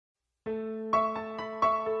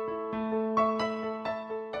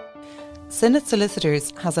Sinnott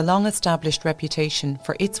Solicitors has a long-established reputation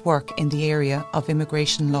for its work in the area of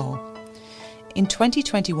immigration law. In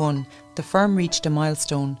 2021, the firm reached a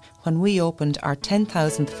milestone when we opened our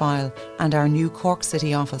 10,000th file and our new Cork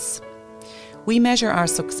City office. We measure our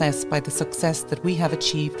success by the success that we have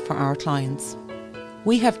achieved for our clients.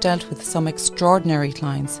 We have dealt with some extraordinary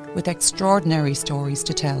clients with extraordinary stories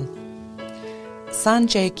to tell.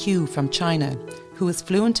 Sanjay Q from China, who is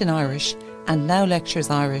fluent in Irish and now lectures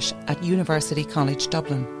Irish at University College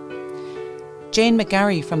Dublin. Jane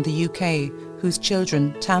McGarry from the UK, whose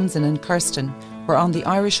children Tamsin and Kirsten were on the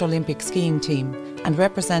Irish Olympic skiing team and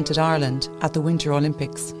represented Ireland at the Winter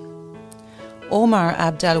Olympics. Omar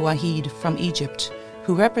Abdel Wahid from Egypt,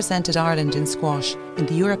 who represented Ireland in squash in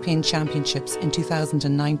the European Championships in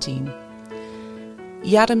 2019.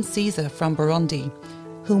 Yadam Siza from Burundi,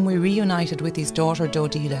 whom we reunited with his daughter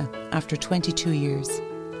Dodila after 22 years.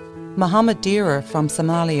 Mohammed Direr from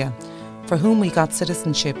Somalia, for whom we got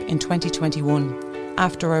citizenship in 2021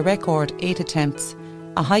 after a record 8 attempts,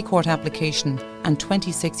 a High Court application and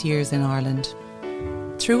 26 years in Ireland.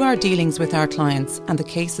 Through our dealings with our clients and the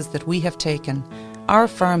cases that we have taken, our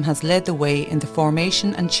firm has led the way in the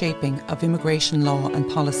formation and shaping of immigration law and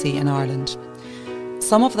policy in Ireland.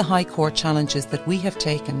 Some of the High Court challenges that we have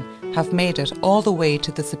taken have made it all the way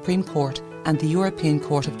to the Supreme Court and the European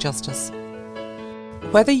Court of Justice.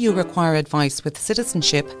 Whether you require advice with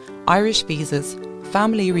citizenship, Irish visas,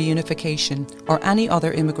 family reunification or any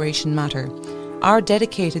other immigration matter, our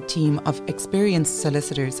dedicated team of experienced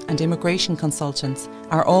solicitors and immigration consultants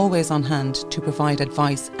are always on hand to provide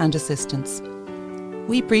advice and assistance.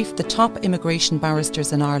 We brief the top immigration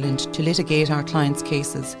barristers in Ireland to litigate our clients'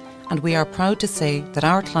 cases, and we are proud to say that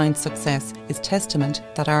our clients' success is testament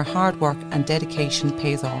that our hard work and dedication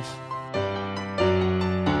pays off.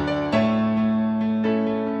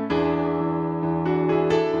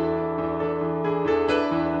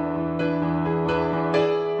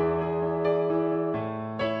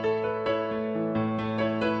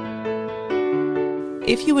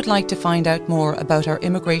 If you would like to find out more about our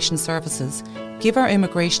immigration services, give our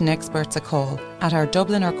immigration experts a call at our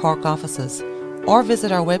Dublin or Cork offices, or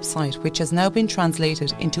visit our website, which has now been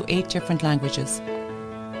translated into 8 different languages.